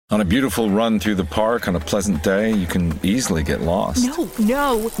On a beautiful run through the park on a pleasant day, you can easily get lost.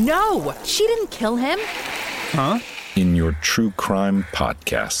 No! She didn't kill him. Huh? In your true crime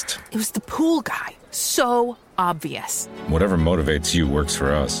podcast. It was the pool guy. So obvious. Whatever motivates you works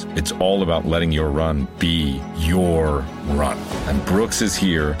for us. It's all about letting your run be your run. And Brooks is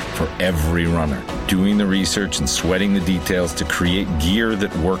here for every runner, doing the research and sweating the details to create gear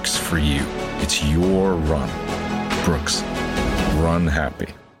that works for you. It's your run. Brooks, run happy.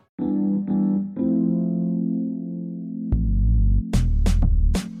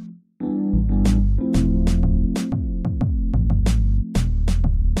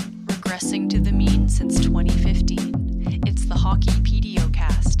 Regressing to the mean since 2015, it's the Hockey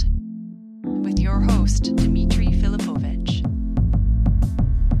PDO-cast with your host, Dmitry Filipovich.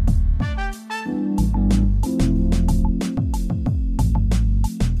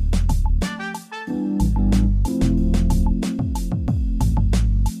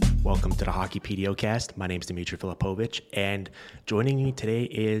 Welcome to the Hockey PDO-cast. My name is Dmitry Filipovich, and joining me today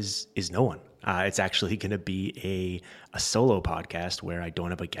is no one. It's actually going to be a solo podcast where I don't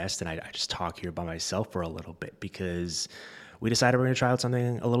have a guest and I just talk here by myself for a little bit because we decided we're going to try out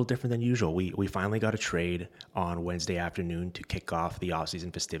something a little different than usual. We finally got a trade on Wednesday afternoon to kick off the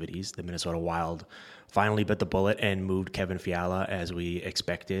offseason festivities. The Minnesota Wild finally bit the bullet and moved Kevin Fiala, as we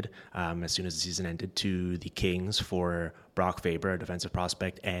expected, as soon as the season ended, to the Kings for Brock Faber, a defensive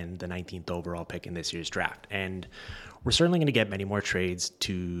prospect, and the 19th overall pick in this year's draft. And we're certainly going to get many more trades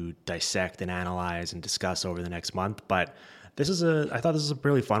to dissect and analyze and discuss over the next month, but I thought this is a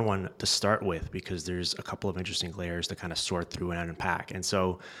really fun one to start with because there's a couple of interesting layers to kind of sort through and unpack. And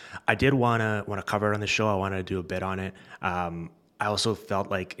so I did want to cover it on the show. I wanted to do a bit on it. I also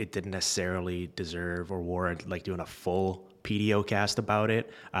felt like it didn't necessarily deserve or warrant like doing a full PDO cast about it,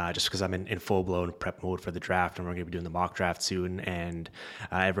 just because I'm in full-blown prep mode for the draft, and we're going to be doing the mock draft soon, and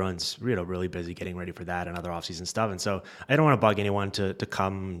everyone's really busy getting ready for that and other off-season stuff. And so I don't want to bug anyone to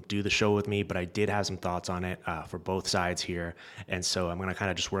come do the show with me, but I did have some thoughts on it for both sides here, and so I'm going to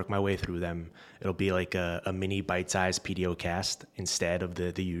kind of just work my way through them. It'll be like a mini bite-sized PDO cast instead of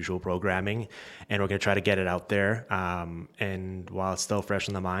the usual programming, and we're going to try to get it out there, and while it's still fresh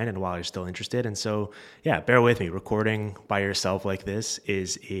in the mind and while you're still interested. And so, yeah, bear with me. Recording by yourself like this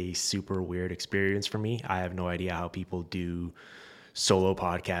is a super weird experience for me. I have no idea how people do solo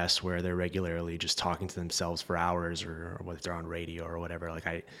podcasts where they're regularly just talking to themselves for hours, or whether they're on radio or whatever. Like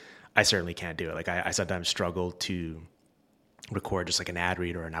I certainly can't do it. Like I sometimes struggle to record just like an ad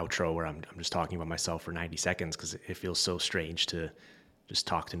read or an outro where I'm just talking about myself for 90 seconds because it feels so strange to just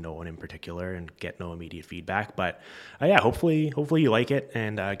talk to no one in particular and get no immediate feedback. But yeah, hopefully you like it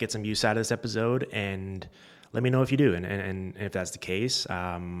and get some use out of this episode, and let me know if you do. And if that's the case,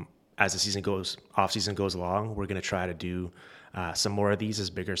 as the off season goes along, we're going to try to do some more of these as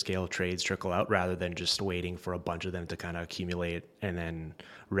bigger scale trades trickle out, rather than just waiting for a bunch of them to kind of accumulate and then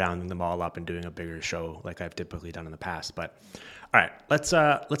rounding them all up and doing a bigger show like I've typically done in the past. But all right, let's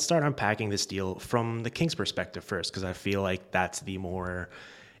start unpacking this deal from the Kings' perspective first, because I feel like that's the more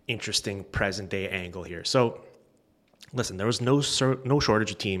interesting present day angle here. So listen, there was no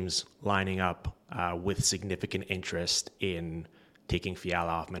shortage of teams lining up with significant interest in taking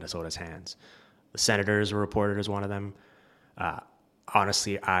Fiala off Minnesota's hands. The Senators were reported as one of them.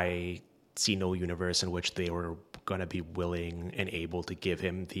 Honestly, I see no universe in which they were going to be willing and able to give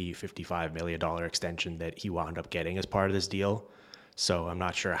him the $55 million extension that he wound up getting as part of this deal. So I'm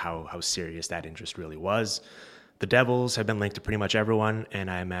not sure how serious that interest really was. The Devils have been linked to pretty much everyone, and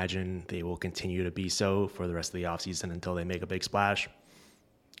I imagine they will continue to be so for the rest of the offseason until they make a big splash.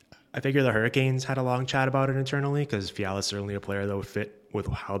 I figure the Hurricanes had a long chat about it internally because Fiala's certainly a player that would fit with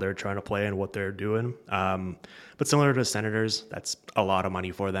how they're trying to play and what they're doing. But similar to the Senators, that's a lot of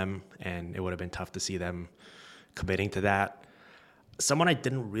money for them, and it would have been tough to see them committing to that. Someone I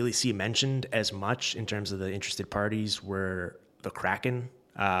didn't really see mentioned as much in terms of the interested parties were the Kraken.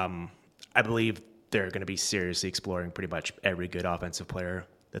 I believe they're going to be seriously exploring pretty much every good offensive player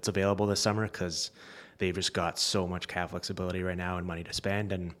that's available this summer because they've just got so much cap flexibility right now and money to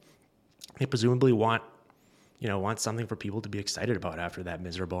spend, and they presumably want something for people to be excited about after that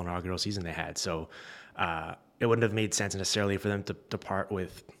miserable inaugural season they had. So it wouldn't have made sense necessarily for them to part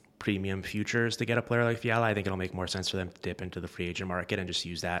with premium futures to get a player like Fiala. I think it'll make more sense for them to dip into the free agent market and just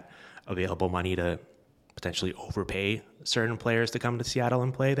use that available money to potentially overpay certain players to come to Seattle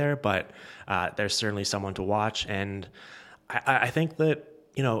and play there. But there's certainly someone to watch. And I think that,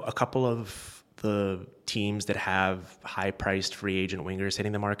 a couple of the teams that have high-priced free agent wingers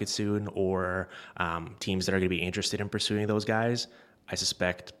hitting the market soon, or teams that are going to be interested in pursuing those guys, I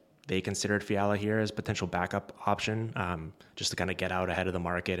suspect they considered Fiala here as potential backup option, just to kind of get out ahead of the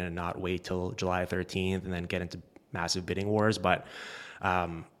market and not wait till July 13th and then get into massive bidding wars. But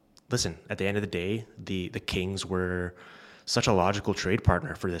listen, at the end of the day, the Kings were such a logical trade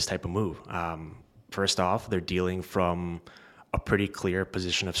partner for this type of move. First off, they're dealing from a pretty clear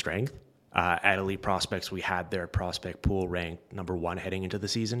position of strength. At Elite Prospects, we had their prospect pool ranked number 1 heading into the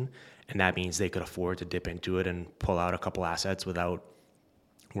season, and that means they could afford to dip into it and pull out a couple assets without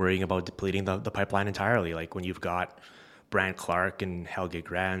worrying about depleting the pipeline entirely. Like when you've got Brant Clark and Helge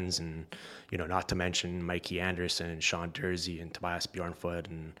Grans and, not to mention Mikey Anderson and Sean Dursey and Tobias Bjornfoot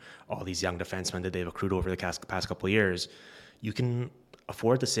and all these young defensemen that they've accrued over the past couple of years, you can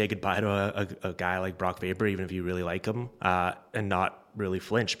afford to say goodbye to a guy like Brock Faber, even if you really like him, and not really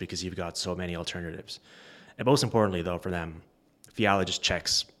flinch because you've got so many alternatives. And most importantly, though, for them, Fiala just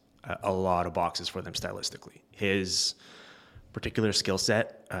checks a lot of boxes for them stylistically. His particular skill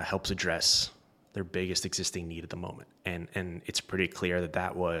set helps address their biggest existing need at the moment. And it's pretty clear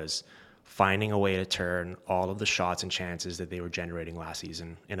that was finding a way to turn all of the shots and chances that they were generating last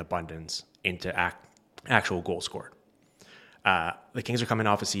season in abundance into actual goals scored. The Kings are coming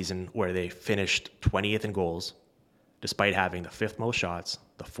off a season where they finished 20th in goals, despite having the 5th most shots,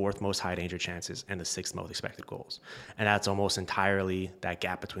 the 4th most high danger chances, and the 6th most expected goals. And that's almost entirely, that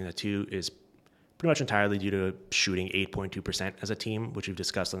gap between the two is pretty much entirely due to shooting 8.2% as a team, which we've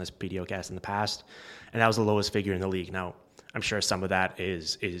discussed on this PDO cast in the past. And that was the lowest figure in the league. Now, I'm sure some of that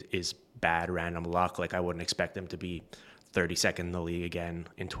is bad random luck. Like I wouldn't expect them to be 32nd in the league again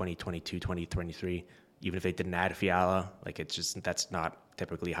in 2022, 2023. Even if they didn't add Fiala, like that's not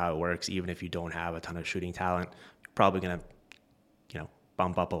typically how it works. Even if you don't have a ton of shooting talent, you're probably going to,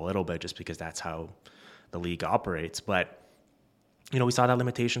 bump up a little bit just because that's how the league operates. But, we saw that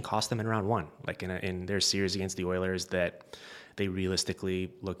limitation cost them in round 1, like in their series against the Oilers that they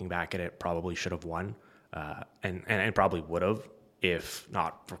realistically, looking back at it, probably should have won, and probably would have if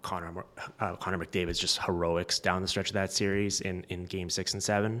not for Connor McDavid's just heroics down the stretch of that series in game 6 and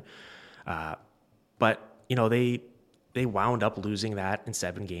 7. But, they wound up losing that in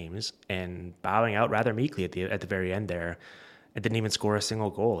 7 games and bowing out rather meekly at the very end there and didn't even score a single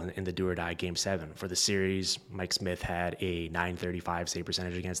goal in the do-or-die game 7. For the series, Mike Smith had a .935 save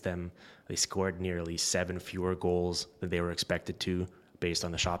percentage against them. They scored nearly 7 fewer goals than they were expected to based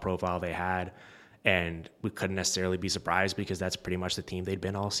on the shot profile they had. And we couldn't necessarily be surprised because that's pretty much the team they'd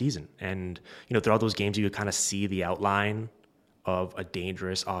been all season. And, throughout those games, you could kind of see the outline of a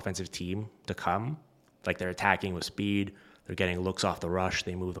dangerous offensive team to come. Like they're attacking with speed, they're getting looks off the rush,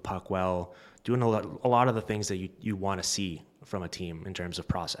 they move the puck well, doing a lot of the things that you want to see from a team in terms of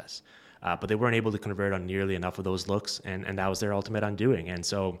process. But they weren't able to convert on nearly enough of those looks, and that was their ultimate undoing. And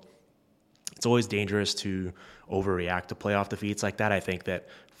so it's always dangerous to overreact to playoff defeats like that. I think that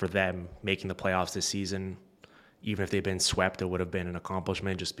for them, making the playoffs this season, even if they've been swept, it would have been an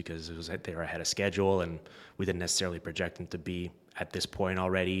accomplishment just because they were ahead of schedule, and we didn't necessarily project them to be at this point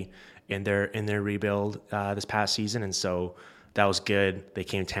already in their rebuild this past season. And so that was good. They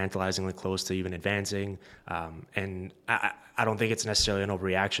came tantalizingly close to even advancing. And I don't think it's necessarily an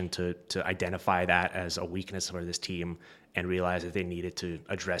overreaction to identify that as a weakness for this team and realize that they needed to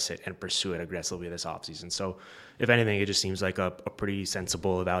address it and pursue it aggressively this offseason. So if anything, it just seems like a pretty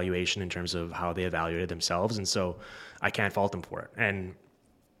sensible evaluation in terms of how they evaluated themselves. And so I can't fault them for it. And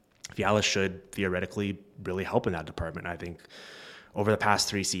Fiala should theoretically really help in that department. I think over the past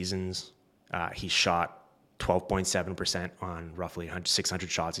 3 seasons, he shot 12.7% on roughly 600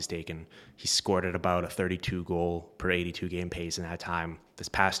 shots he's taken. He scored at about a 32 goal per 82 game pace in that time. This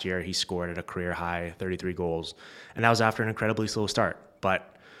past year, he scored at a career high 33 goals. And that was after an incredibly slow start.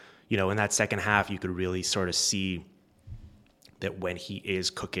 But, in that second half, you could really sort of see that when he is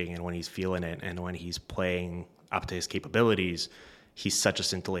cooking and when he's feeling it and when he's playing up to his capabilities, he's such a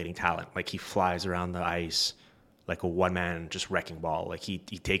scintillating talent. Like he flies around the ice like a one-man just wrecking ball. Like he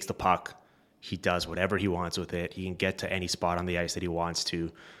takes the puck, he does whatever he wants with it. He can get to any spot on the ice that he wants to,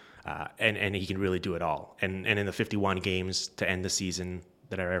 and he can really do it all. And in the 51 games to end the season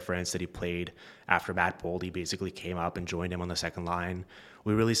that I referenced that he played after Matt Boldy basically came up and joined him on the second line,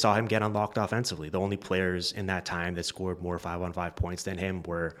 we really saw him get unlocked offensively. The only players in that time that scored more 5-on-5 points than him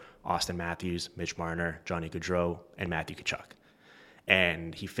were Austin Matthews, Mitch Marner, Johnny Gaudreau, and Matthew Tkachuk.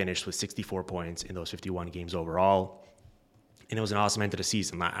 And he finished with 64 points in those 51 games overall. And it was an awesome end to the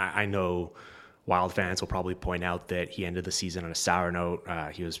season. I know Wild fans will probably point out that he ended the season on a sour note.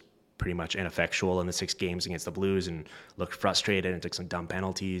 He was pretty much ineffectual in the 6 games against the Blues and looked frustrated and took some dumb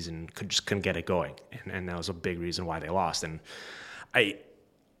penalties and couldn't get it going. And that was a big reason why they lost. And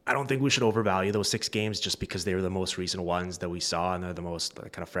I don't think we should overvalue those 6 games just because they were the most recent ones that we saw and they're the most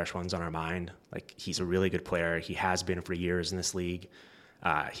kind of fresh ones on our mind. Like, he's a really good player. He has been for years in this league.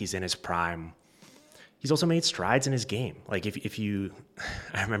 He's in his prime. He's also made strides in his game. Like, if you,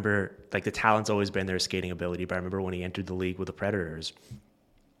 I remember, like, the talent's always been their skating ability, but I remember when he entered the league with the Predators,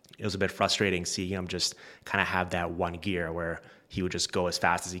 it was a bit frustrating seeing him just kind of have that one gear where he would just go as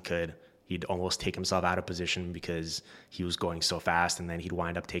fast as he could. He'd almost take himself out of position because he was going so fast, and then he'd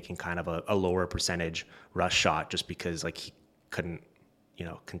wind up taking kind of a lower percentage rush shot just because, like, he couldn't,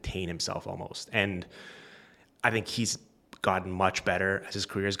 contain himself almost. And I think he's gotten much better as his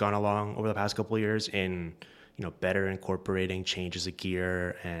career has gone along over the past couple of years in, better incorporating changes of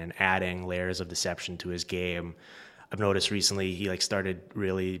gear and adding layers of deception to his game. I've noticed recently he started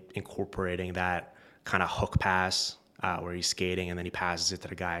really incorporating that kind of hook pass where he's skating and then he passes it to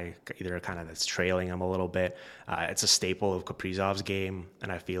the guy either kind of that's trailing him a little bit. It's a staple of Kaprizov's game,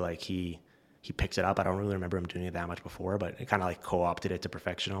 and I feel like he picks it up. I don't really remember him doing it that much before, but it kind of co-opted it to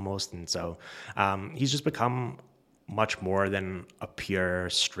perfection almost. And so he's just become much more than a pure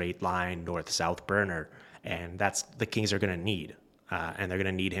straight line north-south burner, and that's the Kings are going to need, and they're going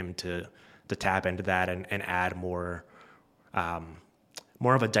to need him to tap into that and add more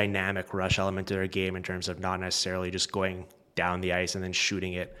of a dynamic rush element to their game in terms of not necessarily just going down the ice and then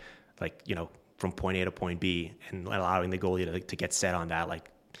shooting it from point A to point B and allowing the goalie to get set on that,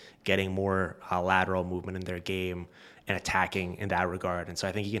 getting more lateral movement in their game and attacking in that regard. And so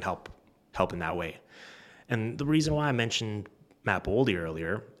I think he can help in that way. And the reason why I mentioned Matt Boldy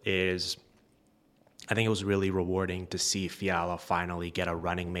earlier is I think it was really rewarding to see Fiala finally get a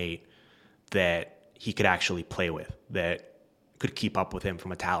running mate that he could actually play with, that could keep up with him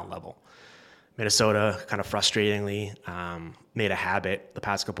from a talent level. Minnesota, kind of frustratingly, made a habit the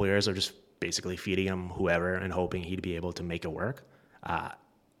past couple of years of just basically feeding him whoever and hoping he'd be able to make it work.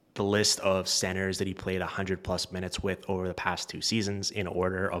 The list of centers that he played 100-plus minutes with over the past 2 seasons in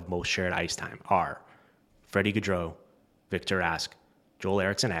order of most shared ice time are Freddie Gaudreau, Victor Rask, Joel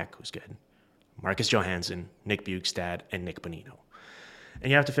Eriksson-Ek, who's good, Marcus Johansson, Nick Bjugstad, and Nick Bonino. And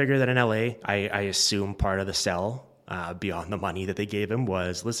you have to figure that in LA, I assume part of the sell beyond the money that they gave him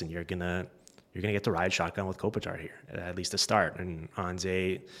was, listen, you're gonna get to ride shotgun with Kopitar here, at least to start. And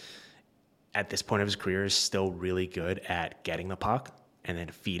Anze, at this point of his career, is still really good at getting the puck and then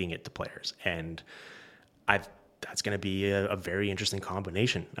feeding it to players. And that's going to be a very interesting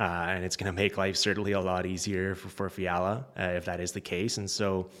combination. And it's going to make life certainly a lot easier for Fiala if that is the case. And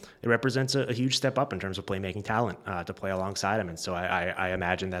so it represents a huge step up in terms of playmaking talent to play alongside him. And so I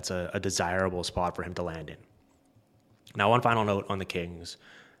imagine that's a desirable spot for him to land in. Now, one final note on the Kings.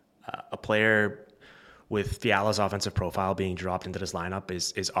 A player with Fiala's offensive profile being dropped into this lineup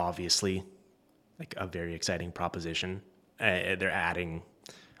is obviously a very exciting proposition. They're adding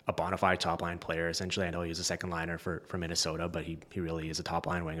a bona fide top line player. Essentially, I know he's a second liner for Minnesota, but he really is a top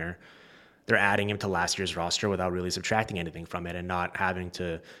line winger. They're adding him to last year's roster without really subtracting anything from it and not having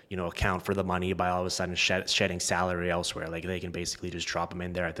to, account for the money by all of a sudden shedding salary elsewhere. They can basically just drop him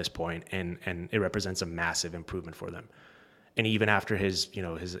in there at this point, and it represents a massive improvement for them. And even after his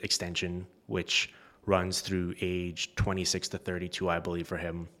extension, which runs through age 26 to 32, I believe, for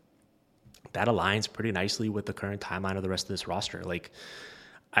him, that aligns pretty nicely with the current timeline of the rest of this roster.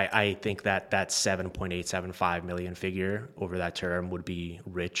 I think that $7.875 million figure over that term would be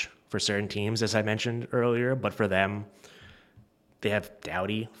rich for certain teams, as I mentioned earlier. But for them, they have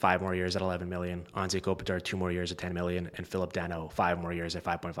Doughty, 5 more years at $11 million, Anze Kopitar, 2 more years at $10 million, and Philip Dano, 5 more years at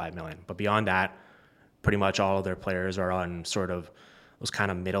 $5.5 million. But beyond that, pretty much all of their players are on sort of those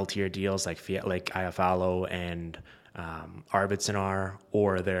kind of middle tier deals like Iafallo and Arvidsson are,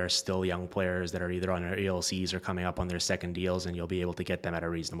 or they're still young players that are either on their ELCs or coming up on their second deals, and you'll be able to get them at a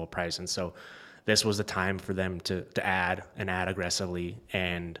reasonable price. And so this was the time for them to add aggressively,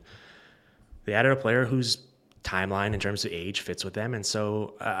 and they added a player whose timeline in terms of age fits with them. And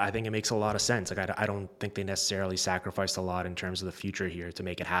so I think it makes a lot of sense. I don't think they necessarily sacrificed a lot in terms of the future here to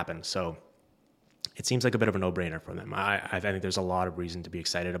make it happen. So it seems like a bit of a no-brainer for them. I think there's a lot of reason to be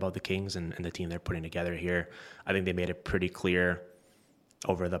excited about the Kings and the team they're putting together here. I think they made it pretty clear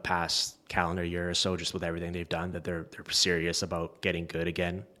over the past calendar year or so, just with everything they've done, that they're serious about getting good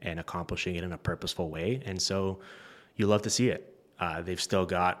again and accomplishing it in a purposeful way. And so you love to see it. They've still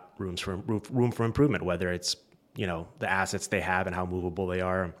got room for improvement, whether it's the assets they have and how movable they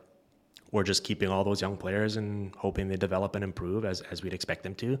are, or just keeping all those young players and hoping they develop and improve as we'd expect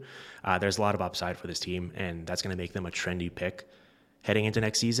them to. There's a lot of upside for this team, and that's going to make them a trendy pick heading into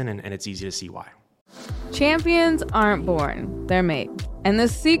next season, and it's easy to see why. Champions aren't born, they're made. And the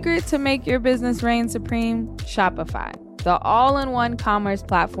secret to make your business reign supreme? Shopify. the all-in-one commerce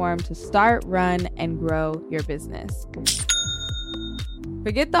platform to start, run, and grow your business.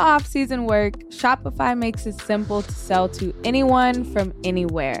 Forget the off-season work. Shopify makes it simple to sell to anyone from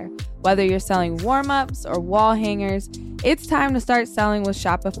anywhere. Whether you're selling warm-ups or wall hangers, it's time to start selling with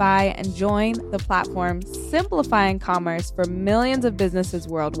Shopify and join the platform simplifying commerce for millions of businesses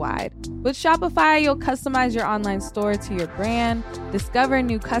worldwide. With Shopify, you'll customize your online store to your brand, discover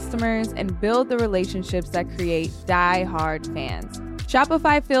new customers, and build the relationships that create die-hard fans.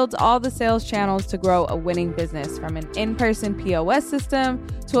 Shopify fields all the sales channels to grow a winning business, from an in-person POS system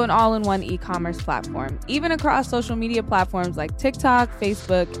to an all-in-one e-commerce platform, even across social media platforms like TikTok,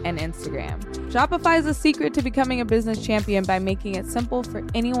 Facebook, and Instagram. Shopify is the secret to becoming a business champion by making it simple for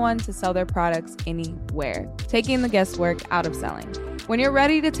anyone to sell their products anywhere, taking the guesswork out of selling. When you're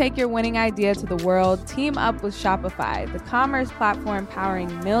ready to take your winning idea to the world, team up with Shopify, the commerce platform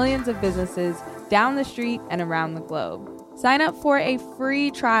powering millions of businesses down the street and around the globe. Sign up for a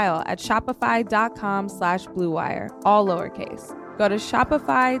free trial at shopify.com/bluewire, all lowercase. Go to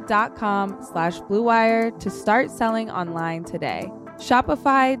shopify.com/bluewire to start selling online today.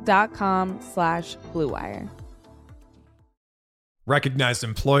 Shopify.com/bluewire. Recognize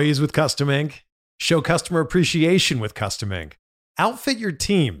employees with Custom Ink. Show customer appreciation with Custom Ink. Outfit your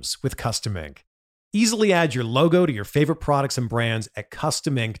teams with Custom Ink. Easily add your logo to your favorite products and brands at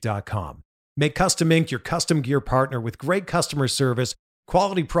customink.com. Make Custom Ink your custom gear partner with great customer service,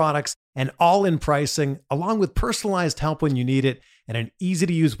 quality products, and all-in pricing, along with personalized help when you need it and an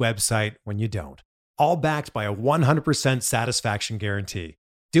easy-to-use website when you don't. All backed by a 100% satisfaction guarantee.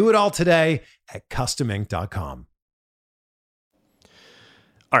 Do it all today at customink.com.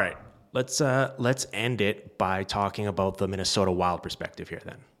 All right, let's end it by talking about the Minnesota Wild perspective here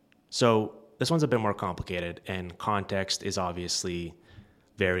then. So this one's a bit more complicated, and context is obviously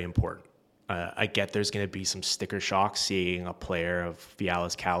very important. I get there's going to be some sticker shock seeing a player of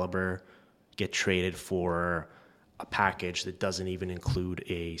Fiala's caliber get traded for a package that doesn't even include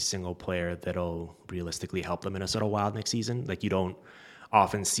a single player that'll realistically help the Minnesota Wild next season. Like, you don't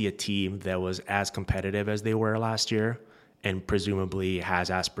often see a team that was as competitive as they were last year and presumably has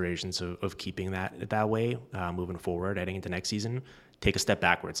aspirations of keeping that way moving forward, heading into next season, take a step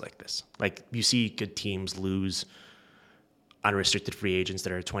backwards like this. Like, you see good teams lose unrestricted free agents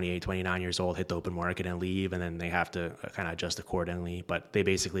that are 28, 29 years old, hit the open market and leave, and then they have to kind of adjust accordingly. But they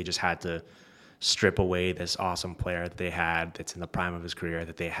basically just had to strip away this awesome player that they had that's in the prime of his career,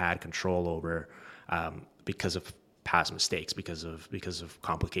 that they had control over because of past mistakes, because of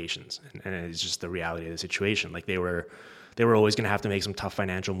complications. And it's just the reality of the situation. Like, they were always going to have to make some tough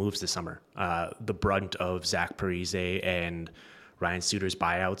financial moves this summer. The brunt of Zach Parise and Ryan Suter's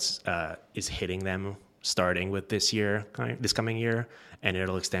buyouts is hitting them starting with this coming year, and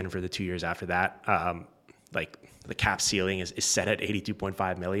it'll extend for the 2 years after that. Like, the cap ceiling is set at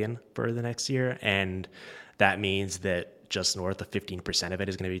 $82.5 million for the next year, and that means that just north of 15% of it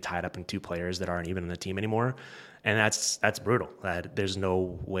is going to be tied up in two players that aren't even on the team anymore, and that's brutal. There's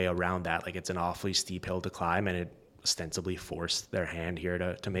no way around that. Like, it's an awfully steep hill to climb, and it ostensibly forced their hand here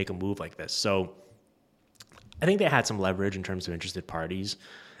to make a move like this. So I think they had some leverage in terms of interested parties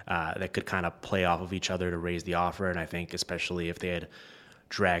that could kind of play off of each other to raise the offer. And I think especially if they had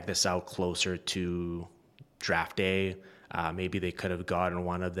dragged this out closer to draft day, maybe they could have gotten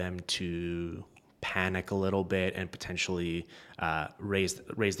one of them to panic a little bit and potentially raise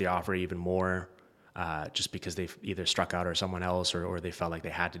the offer even more, just because they've either struck out or someone else, or they felt like they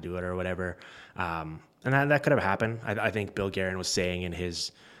had to do it or whatever. And that could have happened. I think Bill Guerin was saying in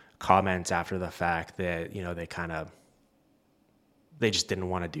his comments after the fact that, they just didn't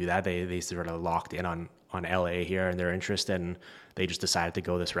want to do that. They sort of locked in on LA here and their interest, and they just decided to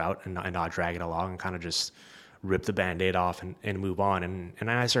go this route and not drag it along and kind of just rip the Band-Aid off and move on. And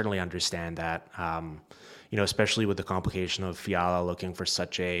I certainly understand that, especially with the complication of Fiala looking for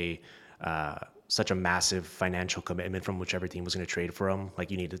such a massive financial commitment from whichever team was going to trade for him. Like,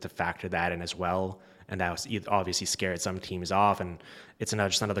 you needed to factor that in as well. And that was obviously scared some teams off. And it's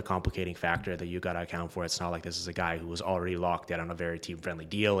just another complicating factor that you got to account for. It's not like this is a guy who was already locked in on a very team-friendly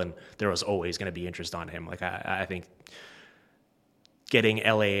deal, and there was always going to be interest on him. Like, I think getting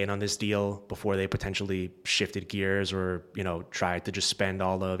LA in on this deal before they potentially shifted gears or, tried to just spend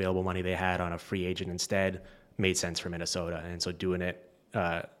all the available money they had on a free agent instead made sense for Minnesota. And so doing it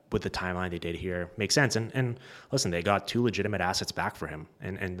with the timeline they did here makes sense. And listen, they got two legitimate assets back for him,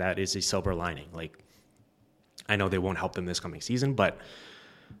 and that is a silver lining. Like, I know they won't help them this coming season, but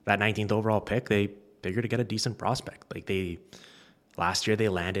that 19th overall pick, they figured to get a decent prospect. Like, last year they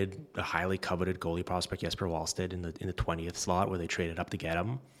landed a highly coveted goalie prospect, Jesper Wallstedt, in the 20th slot, where they traded up to get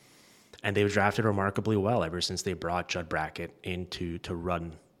him. And they've drafted remarkably well ever since they brought Judd Brackett in to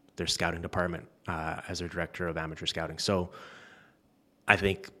run their scouting department as their director of amateur scouting. So I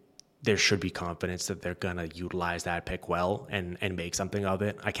think there should be confidence that they're going to utilize that pick well and make something of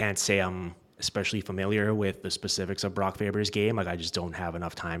it. I can't say I'm especially familiar with the specifics of Brock Faber's game. Like, I just don't have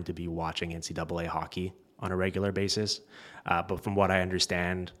enough time to be watching NCAA hockey on a regular basis. But from what I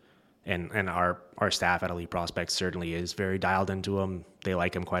understand, and our staff at Elite Prospects certainly is very dialed into him. They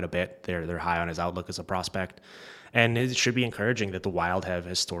like him quite a bit. They're high on his outlook as a prospect. And it should be encouraging that the Wild have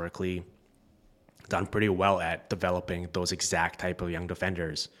historically done pretty well at developing those exact type of young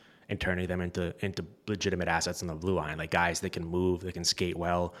defenders and turning them into legitimate assets in the blue line, like guys that can move, that can skate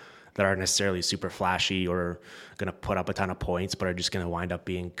well, that aren't necessarily super flashy or going to put up a ton of points, but are just going to wind up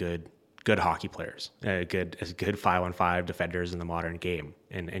being good hockey players, good 5-on-5 defenders in the modern game,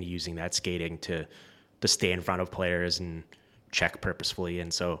 and using that skating to stay in front of players and check purposefully.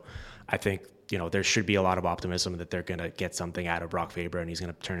 And so I think, there should be a lot of optimism that they're going to get something out of Brock Faber and he's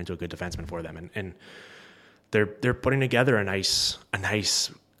going to turn into a good defenseman for them. And they're putting together a nice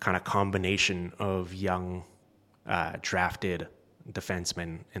kind of combination of young drafted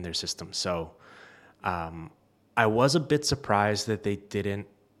defensemen in their system. So I was a bit surprised that they didn't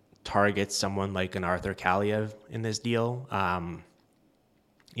target someone like an Arthur Kaliev in this deal.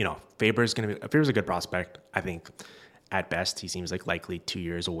 Faber's a good prospect. I think at best he seems like likely 2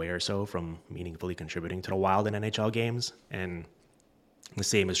 years away or so from meaningfully contributing to the Wild in NHL games. And the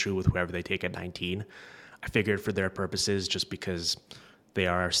same is true with whoever they take at 19. I figured for their purposes, just because they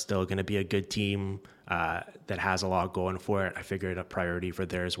are still going to be a good team that has a lot going for it, I figured a priority for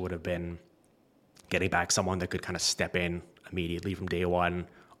theirs would have been getting back someone that could kind of step in immediately from day one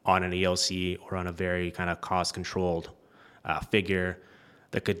on an ELC or on a very kind of cost-controlled figure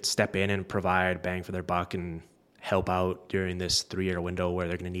that could step in and provide bang for their buck and help out during this 3-year window where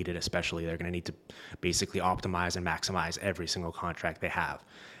they're going to need it. Especially, they're going to need to basically optimize and maximize every single contract they have.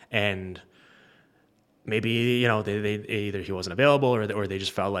 And maybe, they either he wasn't available or they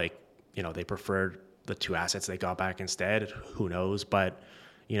just felt like, they preferred the 2 assets they got back instead. Who knows? But,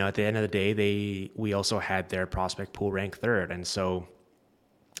 at the end of the day, we also had their prospect pool ranked 3rd. And so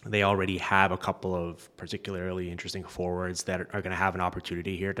they already have a couple of particularly interesting forwards that are going to have an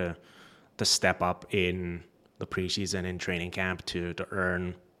opportunity here to step up in the preseason and training camp to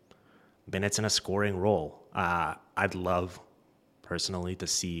earn minutes in a scoring role. I'd love personally to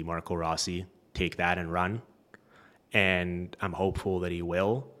see Marco Rossi take that and run, and I'm hopeful that he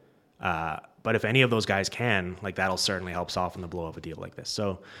will. But if any of those guys can, that'll certainly help soften the blow of a deal like this.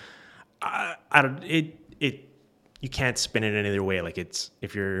 So you can't spin it any other way.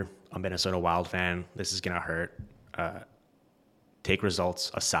 If you're a Minnesota Wild fan, this is going to hurt. Take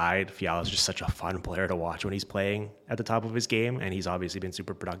results aside, Fiala's just such a fun player to watch when he's playing at the top of his game, and he's obviously been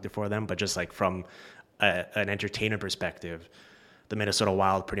super productive for them. But just from an entertainment perspective, the Minnesota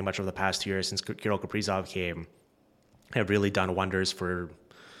Wild pretty much over the past 2 years since Kirill Kaprizov came have really done wonders for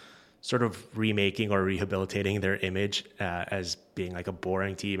sort of remaking or rehabilitating their image as being a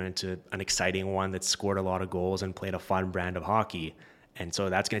boring team into an exciting one that scored a lot of goals and played a fun brand of hockey. And so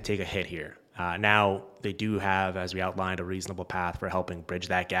that's going to take a hit here. Now they do have, as we outlined, a reasonable path for helping bridge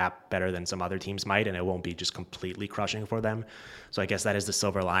that gap better than some other teams might, and it won't be just completely crushing for them. So I guess that is the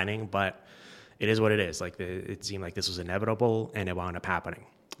silver lining, but it is what it is. It seemed like this was inevitable, and it wound up happening.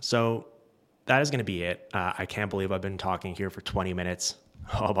 So that is going to be it. I can't believe I've been talking here for 20 minutes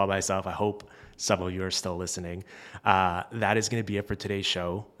all by myself. I hope some of you are still listening. That is going to be it for today's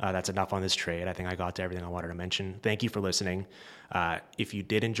show. That's enough on this trade. I think I got to everything I wanted to mention. Thank you for listening. If you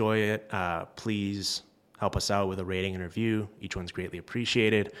did enjoy it, please help us out with a rating and review. Each one's greatly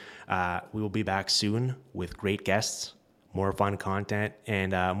appreciated. We will be back soon with great guests, more fun content,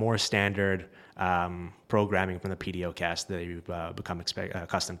 and more standard programming from the PDO cast that you've become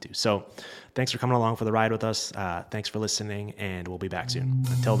accustomed to. So thanks for coming along for the ride with us. Thanks for listening, and we'll be back soon.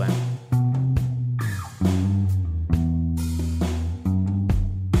 Until then.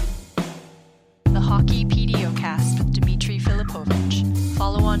 The Hockey PDO cast with Dmitry Filipovich.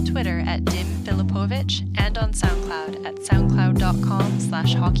 Follow on Twitter at DimFilipovich and on SoundCloud at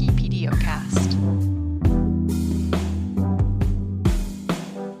soundcloud.com/hockeypdocast.